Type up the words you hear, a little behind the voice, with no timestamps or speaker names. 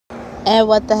And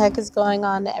what the heck is going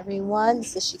on, everyone?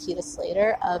 This is Shakita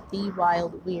Slater of the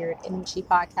Wild Weird Energy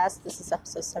Podcast. This is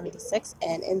episode 76,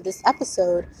 and in this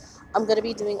episode, I'm going to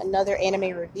be doing another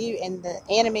anime review, and the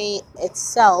anime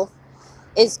itself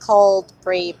is called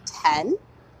Brave 10.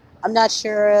 I'm not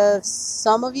sure if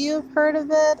some of you have heard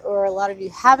of it, or a lot of you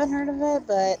haven't heard of it,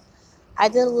 but I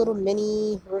did a little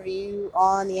mini review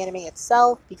on the anime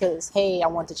itself because, hey, I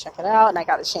wanted to check it out, and I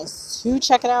got a chance to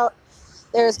check it out.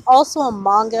 There's also a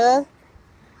manga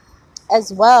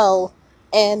as well,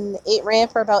 and it ran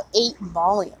for about 8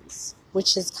 volumes,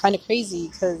 which is kind of crazy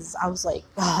because I was like,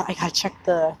 oh, I gotta check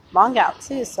the manga out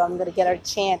too, so I'm gonna get a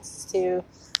chance to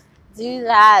do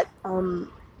that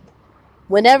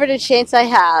whenever the chance I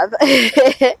have.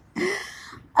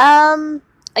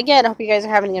 Again, I hope you guys are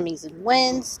having an amazing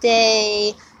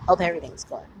Wednesday. Hope everything's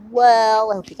going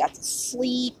well. I hope you got to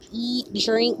sleep, eat,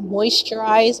 drink,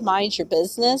 moisturize, mind your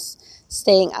business,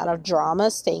 staying out of drama,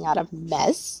 staying out of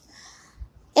mess.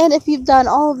 And if you've done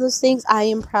all of those things, I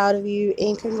am proud of you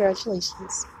and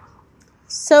congratulations.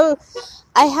 So,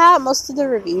 I had most of the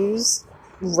reviews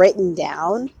written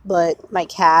down, but my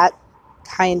cat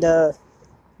kind of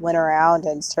went around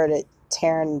and started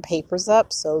tearing papers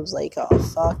up, so I was like, oh,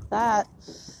 fuck that.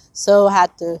 So, I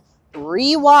had to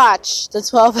rewatch the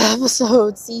 12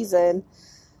 episode season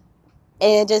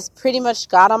and just pretty much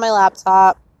got on my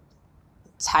laptop,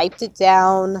 typed it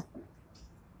down,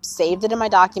 saved it in my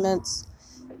documents,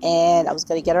 and I was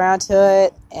going to get around to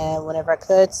it, and whenever I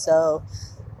could, so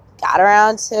got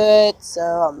around to it, so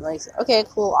I'm like, okay,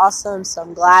 cool, awesome, so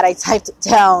I'm glad I typed it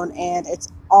down, and it's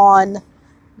on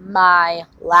my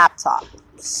laptop.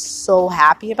 So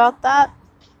happy about that.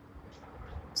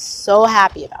 So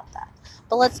happy about that.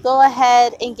 But let's go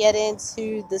ahead and get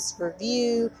into this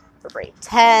review for Brave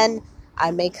 10.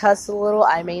 I may cuss a little,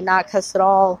 I may not cuss at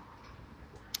all.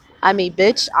 I may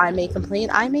bitch, I may complain,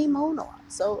 I may moan a lot.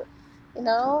 So,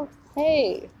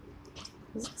 hey,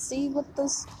 let's see what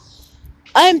this...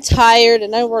 I'm tired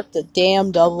and I worked a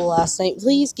damn double last night.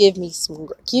 Please give me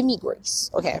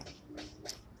grace. Okay.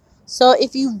 So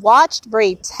if you watched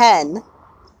Brave 10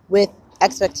 with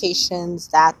expectations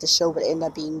that the show would end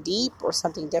up being deep or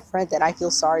something different, then I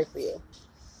feel sorry for you.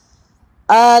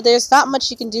 There's not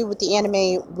much you can do with the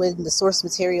anime when the source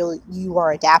material you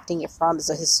are adapting it from is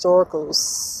a historical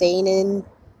seinen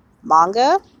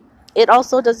manga. It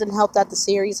also doesn't help that the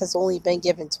series has only been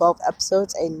given 12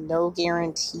 episodes and no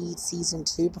guaranteed season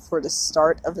 2 before the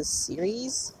start of a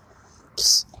series.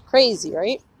 Psst, crazy,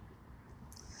 right?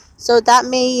 So that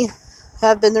may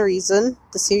have been the reason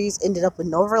the series ended up with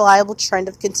no reliable trend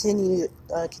of continuity.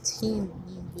 Like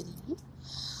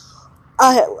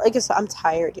I said, I'm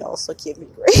tired, y'all, so give me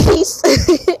grace.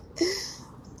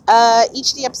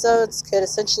 Each of the episodes could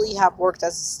essentially have worked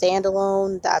as a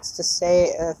standalone. That's to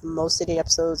say, if most of the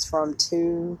episodes from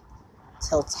 2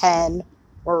 till 10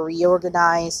 were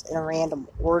reorganized in a random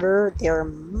order, there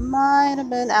might have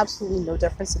been absolutely no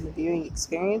difference in the viewing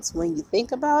experience when you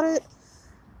think about it.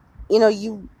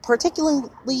 You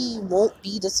particularly won't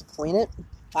be disappointed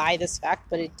by this fact,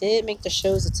 but it did make the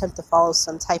show's attempt to follow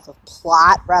some type of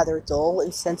plot rather dull,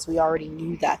 and since we already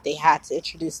knew that they had to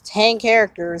introduce 10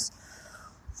 characters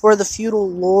for the feudal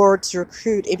lord to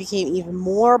recruit, it became even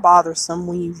more bothersome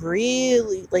when you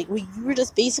you were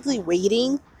just basically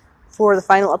waiting for the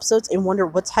final episodes and wonder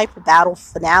what type of battle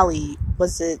finale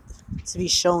was it to be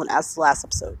shown as the last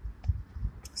episode.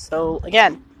 So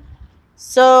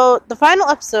the final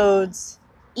episodes,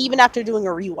 even after doing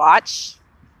a rewatch,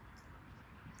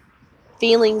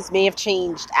 feelings may have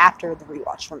changed after the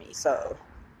rewatch for me. So,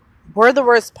 were the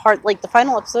worst part, the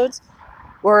final episodes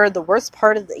were the worst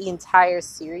part of the entire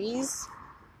series.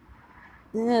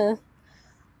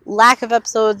 Lack of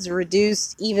episodes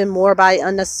reduced even more by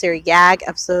unnecessary gag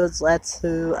episodes led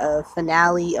to a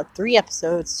finale of 3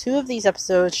 episodes. 2 of these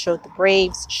episodes showed the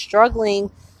Braves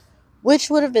struggling, which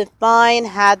would have been fine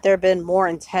had there been more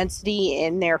intensity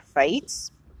in their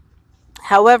fights.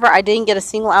 However, I didn't get a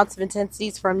single ounce of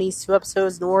intensities from these 2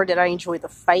 episodes, nor did I enjoy the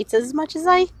fights as much as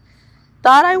I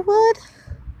thought I would.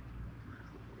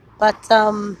 But,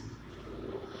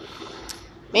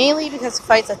 mainly because the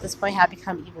fights at this point had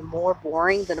become even more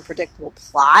boring than a predictable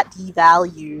plot,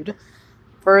 devalued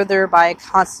further by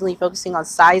constantly focusing on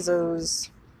Saizo's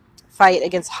fight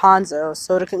against Hanzo,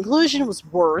 so the conclusion was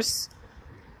worse.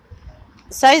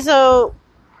 Saizo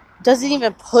doesn't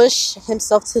even push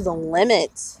himself to the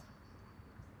limit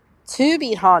to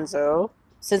beat Hanzo,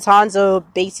 since Hanzo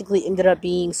basically ended up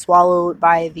being swallowed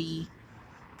by the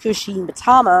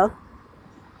Kushimitama,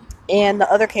 and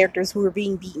the other characters who were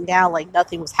being beaten down like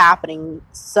nothing was happening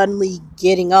suddenly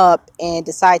getting up and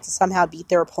decide to somehow beat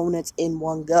their opponents in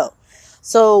one go.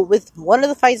 So with one of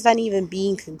the fights not even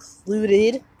being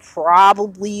concluded,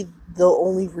 probably the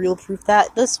only real proof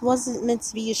that this wasn't meant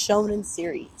to be a shonen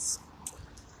series.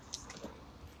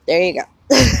 There you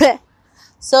go.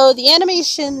 So the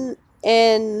animation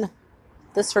in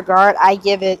this regard, I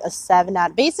give it a 7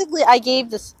 out. Basically, I gave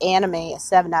this anime a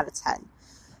 7 out of 10.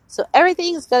 So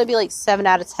everything is going to be like 7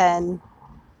 out of 10,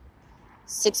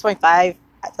 6.5,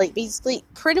 like basically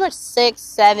pretty much 6,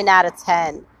 7 out of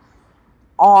 10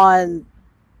 on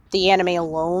the anime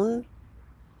alone,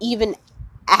 even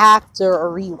after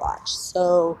a rewatch.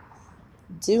 So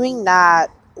doing that,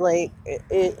 like,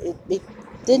 it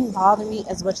didn't bother me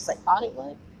as much as I thought it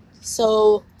would.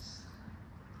 So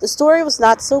the story was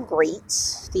not so great.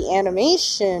 The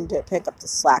animation did pick up the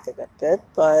slack a good bit,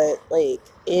 but like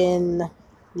in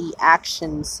the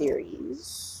action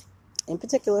series in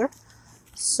particular,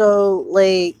 so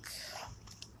like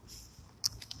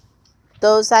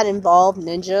those that involve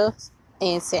ninja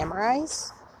and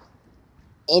samurais,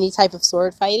 any type of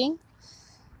sword fighting,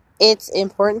 it's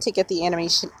important to get the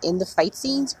animation in the fight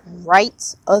scenes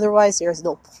right. Otherwise, there's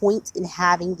no point in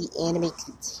having the anime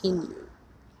continue.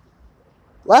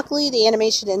 Luckily, the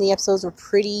animation in the episodes were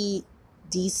pretty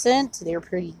decent. They were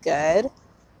pretty good.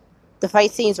 The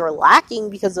fight scenes were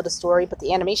lacking because of the story, but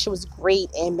the animation was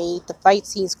great and made the fight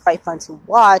scenes quite fun to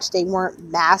watch. They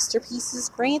weren't masterpieces,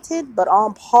 granted, but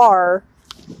on par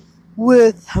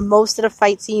with most of the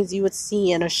fight scenes you would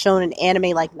see in a shonen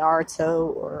anime like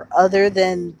Naruto, or other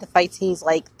than the fight scenes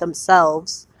like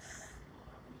themselves.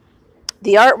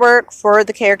 The artwork for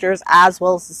the characters as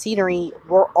well as the scenery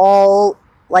were all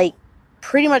like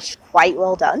pretty much quite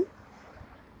well done.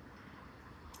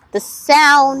 The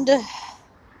sound,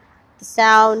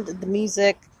 the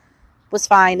music was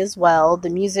fine as well. The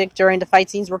music during the fight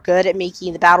scenes were good at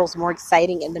making the battles more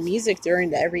exciting, and the music during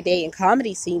the everyday and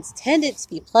comedy scenes tended to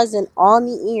be pleasant on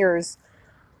the ears,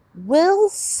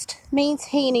 whilst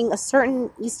maintaining a certain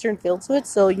Eastern feel to it.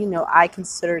 So, I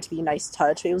consider it to be a nice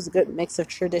touch. It was a good mix of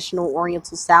traditional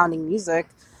Oriental sounding music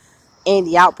and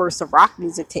the outbursts of rock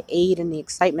music to aid in the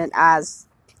excitement of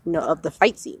the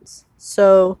fight scenes.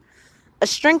 So, a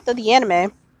strength of the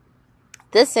anime,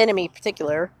 this anime in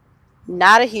particular,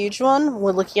 not a huge one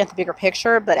when looking at the bigger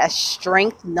picture, but a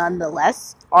strength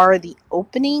nonetheless, are the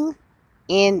opening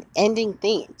and ending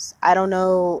themes. I don't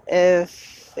know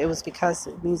if it was because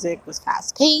the music was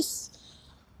fast-paced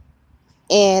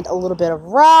and a little bit of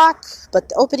rock, but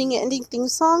the opening and ending theme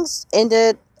songs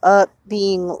ended up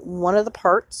being one of the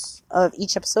parts of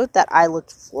each episode that I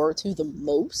looked forward to the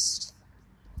most.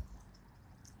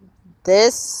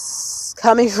 This,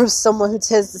 coming from someone who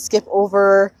tends to skip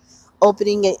over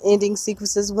opening and ending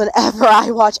sequences whenever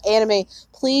I watch anime,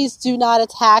 please do not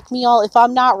attack me all. If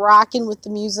I'm not rocking with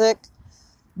the music,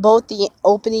 both the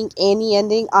opening and the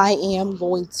ending, I am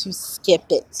going to skip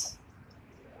it.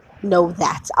 Know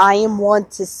that. I am one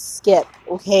to skip,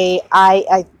 okay?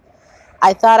 I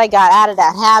thought I got out of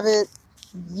that habit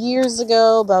years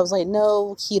ago, but I was like,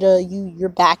 no, Kita, you're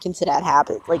back into that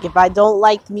habit. Like, if I don't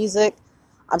like the music,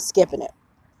 I'm skipping it.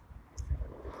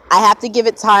 I have to give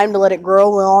it time to let it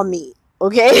grow on me,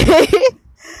 okay?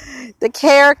 The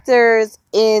characters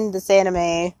in this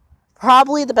anime,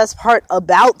 probably the best part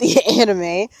about the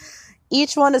anime,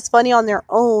 each one is funny on their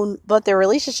own, but their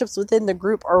relationships within the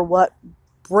group are what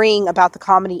bring about the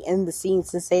comedy in the scene,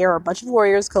 since they are a bunch of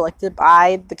warriors collected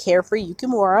by the carefree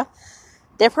Yukimura.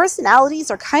 Their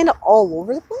personalities are kind of all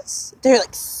over the place. They're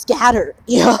like scattered,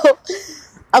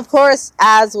 Of course,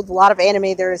 as with a lot of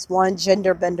anime, there is one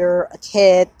gender bender, a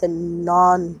kid, the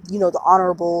the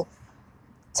honorable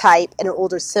type, and an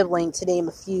older sibling, to name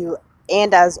a few,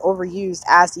 and as overused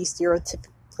as these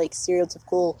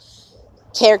stereotypical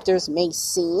characters may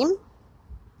seem,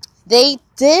 they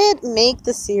did make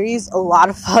the series a lot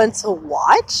of fun to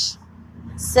watch,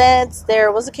 since there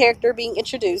was a character being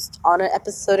introduced on an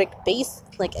episodic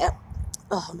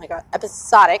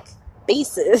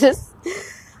basis.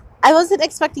 I wasn't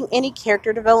expecting any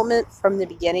character development from the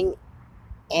beginning,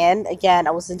 and again,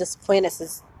 I wasn't disappointed,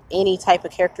 since any type of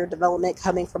character development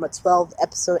coming from a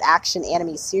 12-episode action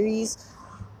anime series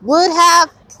would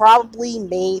have probably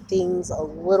made things a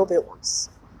little bit worse.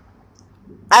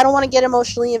 I don't want to get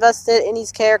emotionally invested in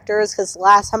these characters, because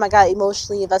last time I got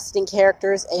emotionally invested in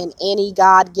characters in any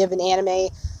God-given anime,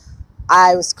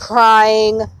 I was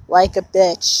crying like a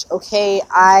bitch, okay?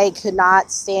 I could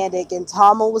not stand it.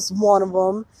 Gintama was one of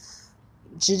them.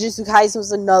 Jujutsu Kaisen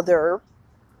was another.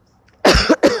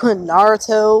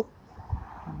 Naruto,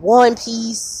 One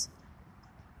Piece,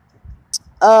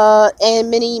 and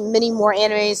many, many more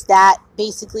animes that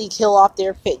basically kill off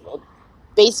the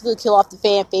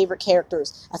fan favorite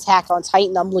characters. Attack on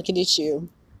Titan, I'm looking at you.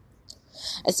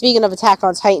 And speaking of Attack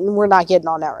on Titan, we're not getting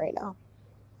on that right now.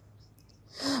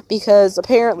 Because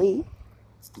apparently,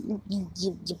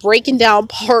 you're breaking down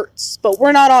parts, but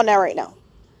we're not on that right now.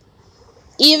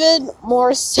 Even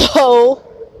more so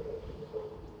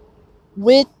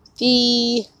with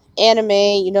the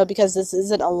anime, because this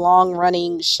isn't a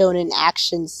long-running shonen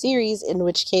action series, in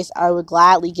which case I would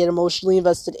gladly get emotionally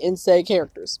invested in said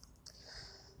characters.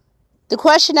 The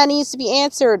question that needs to be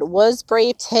answered, was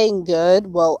Brave 10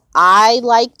 good? Well, I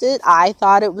liked it. I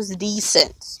thought it was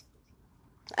decent.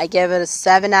 I give it a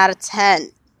 7 out of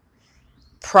 10.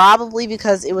 Probably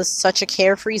because it was such a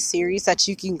carefree series that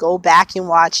you can go back and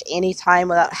watch anytime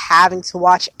without having to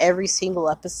watch every single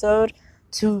episode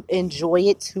to enjoy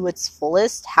it to its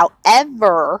fullest.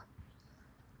 However,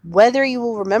 whether you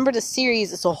will remember the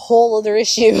series is a whole other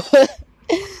issue.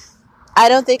 I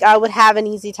don't think I would have an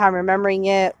easy time remembering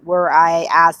it were I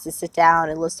asked to sit down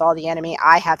and list all the anime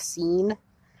I have seen.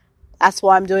 That's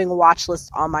why I'm doing a watch list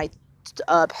on my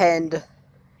pinned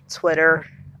Twitter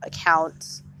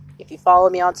account. If you follow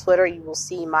me on Twitter, you will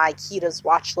see my Kita's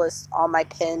watch list on my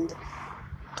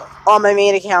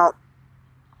main account.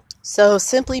 So,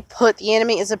 simply put, the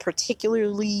anime isn't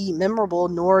particularly memorable,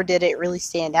 nor did it really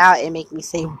stand out and make me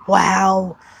say,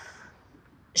 wow.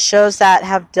 Shows that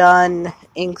have done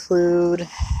include,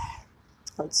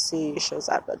 shows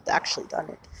that have actually done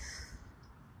it.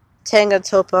 Tenga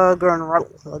Toppa, Gurren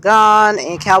Lagann,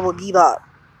 and Cowboy Bebop.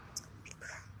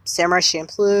 Samurai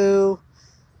Champloo.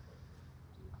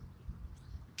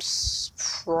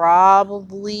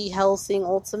 Probably Hellsing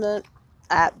Ultimate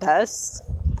at best.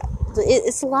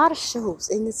 It's a lot of shows,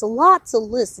 and it's a lot to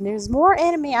list, and there's more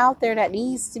anime out there that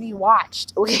needs to be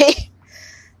watched, okay?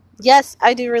 Yes,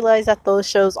 I do realize that those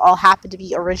shows all happen to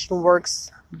be original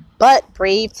works, but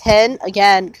Brave 10,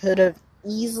 again, could have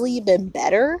easily been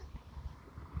better.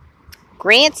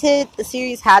 Granted, the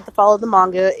series had to follow the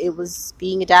manga. It was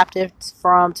being adapted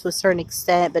to a certain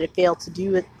extent, but it failed to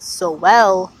do it so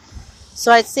well.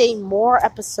 So I'd say more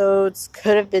episodes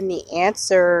could have been the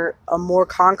answer, a more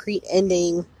concrete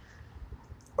ending,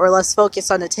 or less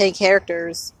focus on the 10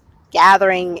 characters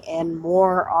gathering and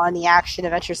more on the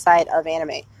action-adventure side of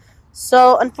anime.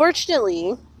 So,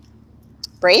 unfortunately,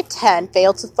 Brave 10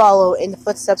 failed to follow in the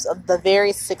footsteps of the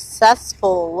very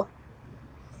successful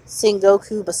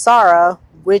Sengoku Basara,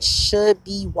 which should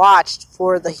be watched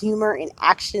for the humor and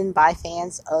action by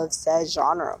fans of said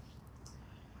genre.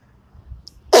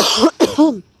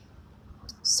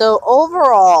 So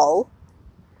overall,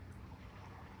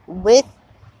 with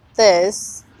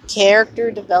this,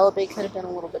 character development could have been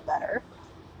a little bit better.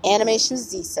 Animation was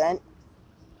decent.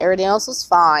 Everything else was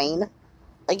fine.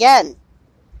 Again,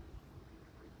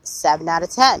 7 out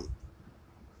of 10.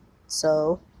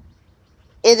 So,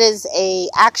 it is a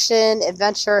action,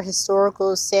 adventure,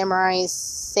 historical, samurai,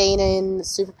 seinen,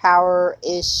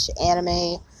 superpower-ish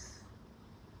anime.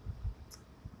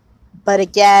 But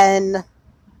again,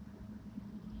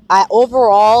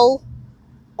 overall,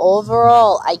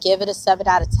 I give it a 7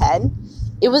 out of 10.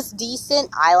 It was decent.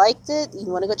 I liked it.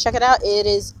 You want to go check it out? It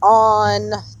is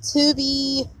on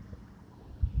Tubi.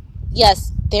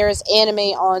 Yes, there's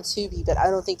anime on Tubi, but I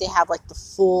don't think they have, the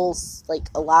full,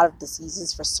 a lot of the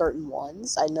seasons for certain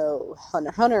ones. I know Hunter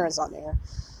x Hunter is on there.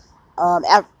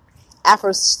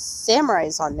 Afro Samurai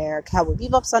is on there. Cowboy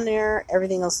Bebop's on there.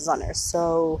 Everything else is on there.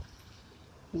 So,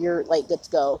 you're, good to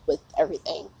go with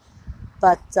everything.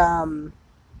 But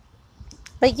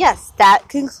yes, that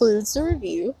concludes the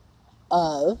review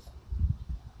of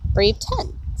Brave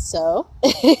 10. So,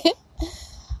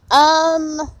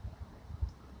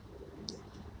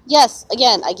 yes,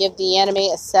 again, I give the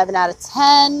anime a 7 out of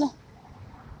 10.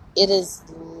 It is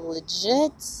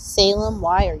legit. Salem,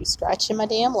 why are you scratching my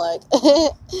damn leg?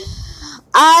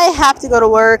 I have to go to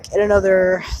work in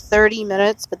another 30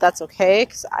 minutes, but that's okay,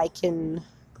 because I can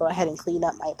go ahead and clean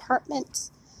up my apartment.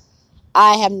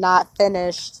 I have not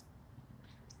finished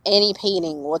any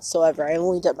painting whatsoever. I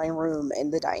only did my room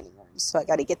and the dining room, so I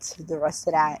gotta get to the rest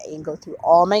of that and go through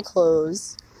all my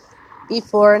clothes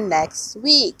before next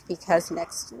week, because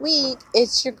next week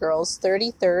it's your girl's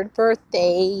 33rd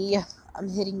birthday. I'm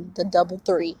hitting the double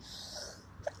 3.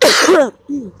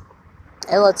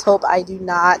 And let's hope I do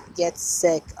not get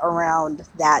sick around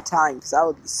that time, because I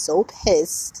would be so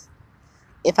pissed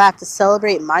if I have to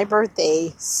celebrate my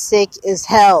birthday sick as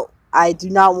hell. I do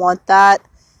not want that.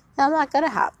 I'm not gonna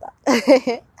have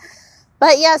that.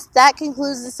 But yes, that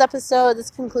concludes this episode. This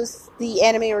concludes the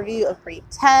anime review of Brave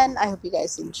 10. I hope you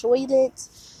guys enjoyed it.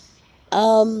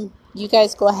 You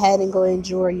guys go ahead and go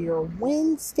enjoy your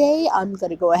Wednesday. I'm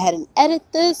gonna go ahead and edit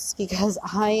this because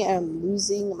I am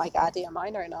losing my goddamn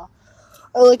mind right now.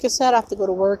 Like I said, I have to go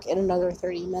to work in another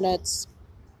 30 minutes.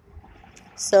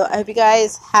 So I hope you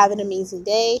guys have an amazing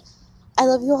day. I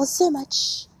love you all so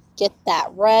much. Get that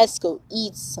rest. Go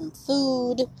eat some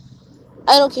food.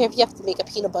 I don't care if you have to make a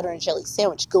peanut butter and jelly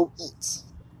sandwich. Go eat.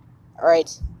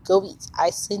 Alright? Go eat. I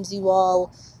send you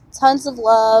all tons of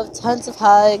love, tons of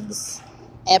hugs,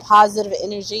 and positive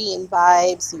energy and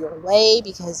vibes your way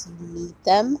because you need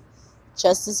them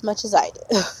just as much as I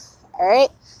do. Alright?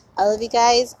 I love you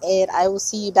guys, and I will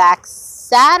see you back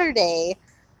Saturday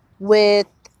with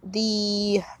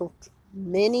the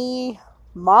mini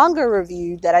manga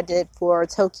review that I did for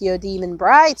Tokyo Demon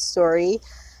Bride story.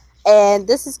 And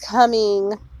this is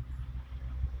coming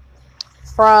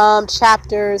from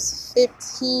chapters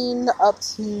 15 up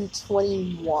to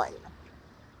 21.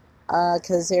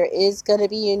 Because there is going to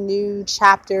be a new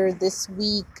chapter this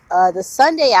week, the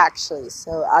Sunday actually.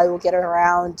 So I will get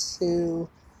around to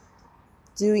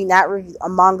doing that a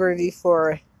manga review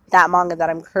for that manga that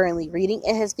I'm currently reading.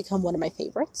 It has become one of my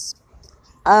favorites.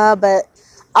 But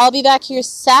I'll be back here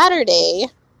Saturday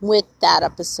with that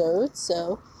episode.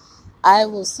 So I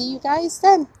will see you guys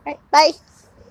then. All right, bye.